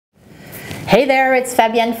Hey there, it's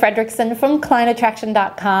Fabienne Fredrickson from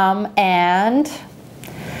clientattraction.com, and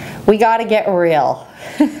we gotta get real.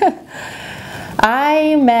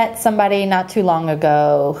 I met somebody not too long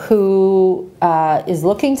ago who is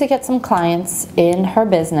looking to get some clients in her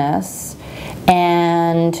business,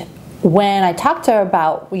 and when I talked to her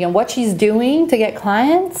about what she's doing to get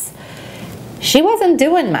clients, she wasn't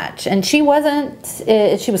doing much, and she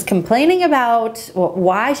was complaining about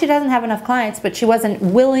why she doesn't have enough clients, but she wasn't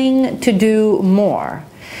willing to do more.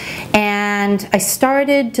 And I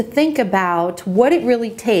started to think about what it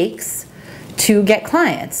really takes to get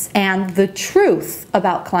clients and the truth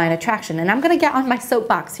about client attraction. And I'm going to get on my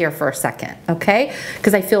soapbox here for a second, okay?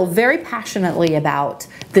 Because I feel very passionately about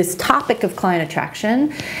this topic of client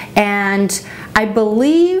attraction, and I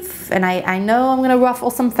believe, and I know I'm going to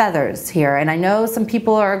ruffle some feathers here, and I know some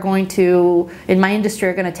people are going to, in my industry,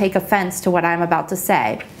 are going to take offense to what I'm about to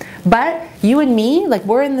say. But you and me, like,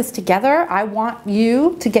 we're in this together. I want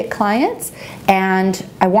you to get clients, and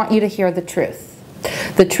I want you to hear the truth.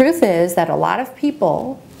 The truth is that a lot of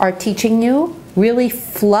people are teaching you really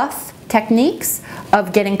fluff techniques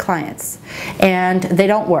of getting clients, and they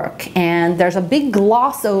don't work. And there's a big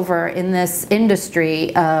gloss over in this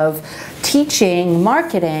industry of teaching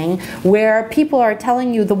marketing where people are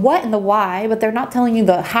telling you the what and the why, but they're not telling you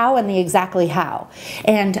the how and the exactly how.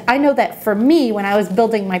 And I know that for me, when I was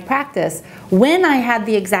building my practice, when I had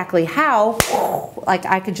the exactly how, like,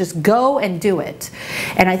 I could just go and do it.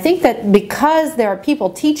 And I think that because there are people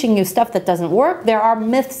teaching you stuff that doesn't work, there are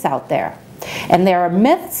myths out there. And there are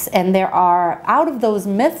myths, and there are, out of those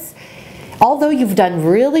myths, although you've done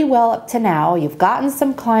really well up to now, you've gotten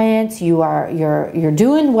some clients, you're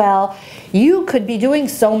doing well, you could be doing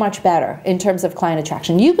so much better in terms of client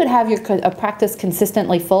attraction. You could have your practice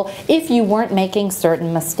consistently full if you weren't making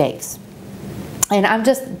certain mistakes. And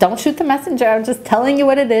don't shoot the messenger, I'm just telling you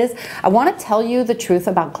what it is. I want to tell you the truth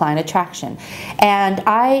about client attraction. And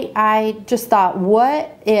I just thought,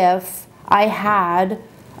 what if I had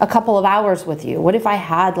a couple of hours with you? What if I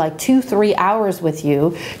had like 2-3 hours with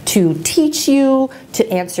you to teach you,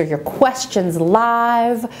 to answer your questions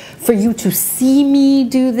live, for you to see me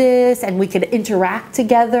do this, and we could interact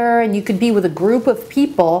together, and you could be with a group of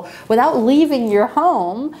people without leaving your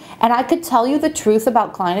home, and I could tell you the truth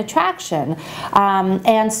about client attraction.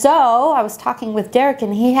 And so I was talking with Derek,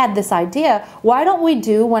 and he had this idea, why don't we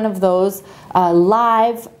do one of those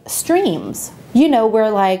live streams, where,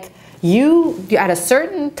 like, you at a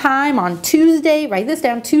certain time on Tuesday, write this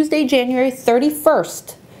down, Tuesday, January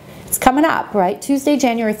 31st. It's coming up, right? Tuesday,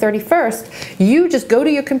 January 31st. You just go to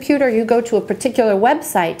your computer, you go to a particular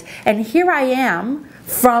website, and here I am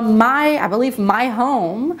from I believe my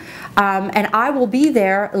home, and I will be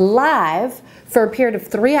there live for a period of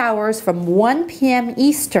 3 hours from 1 p.m.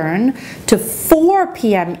 Eastern to 4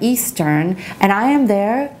 p.m. Eastern, and I am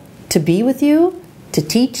there to be with you, to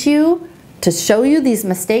teach you, to show you these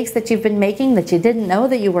mistakes that you've been making that you didn't know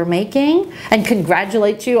that you were making, and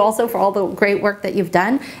congratulate you also for all the great work that you've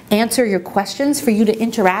done, answer your questions, for you to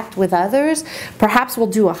interact with others. Perhaps we'll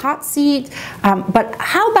do a hot seat, but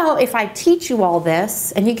how about if I teach you all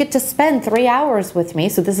this and you get to spend 3 hours with me?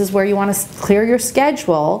 So this is where you want to clear your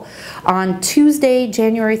schedule on Tuesday,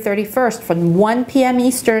 January 31st from 1 p.m.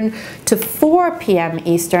 Eastern to 4 p.m.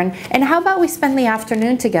 Eastern, and how about we spend the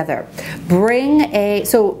afternoon together?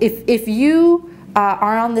 So if you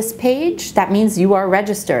are on this page, that means you are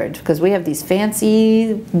registered, because we have these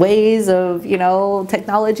fancy ways of,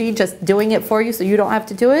 technology just doing it for you so you don't have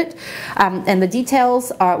to do it. And the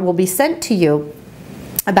details will be sent to you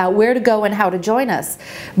about where to go and how to join us.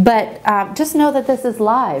 But just know that this is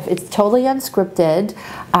live. It's totally unscripted.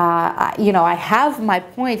 I have my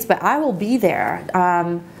points, but I will be there.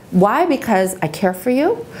 Why? Because I care for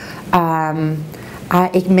you.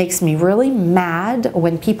 It makes me really mad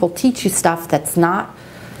when people teach you stuff it's not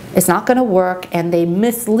going to work, and they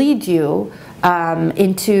mislead you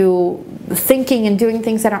into thinking and doing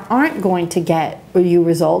things that aren't going to get you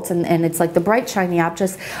results, and it's like the bright shiny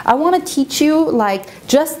objects. I want to teach you, like,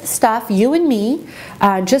 just the stuff, you and me,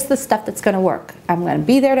 just the stuff that's going to work. I'm going to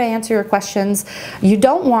be there to answer your questions. You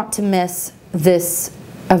don't want to miss this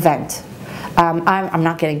event. I'm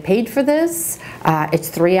not getting paid for this. It's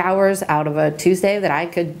 3 hours out of a Tuesday that I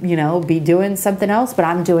could, be doing something else, but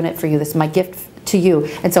I'm doing it for you. This is my gift to you.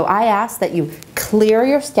 And so I ask that you clear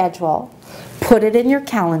your schedule, put it in your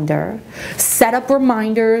calendar, set up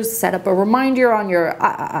reminders, set up a reminder on your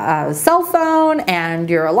cell phone and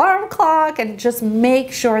your alarm clock, and just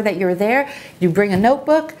make sure that you're there. You bring a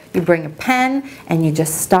notebook, you bring a pen, and you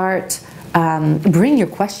just start bring your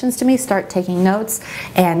questions to me, start taking notes,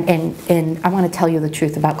 and I want to tell you the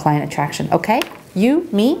truth about client attraction, okay? You,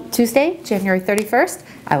 me, Tuesday, January 31st.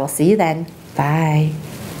 I will see you then. Bye.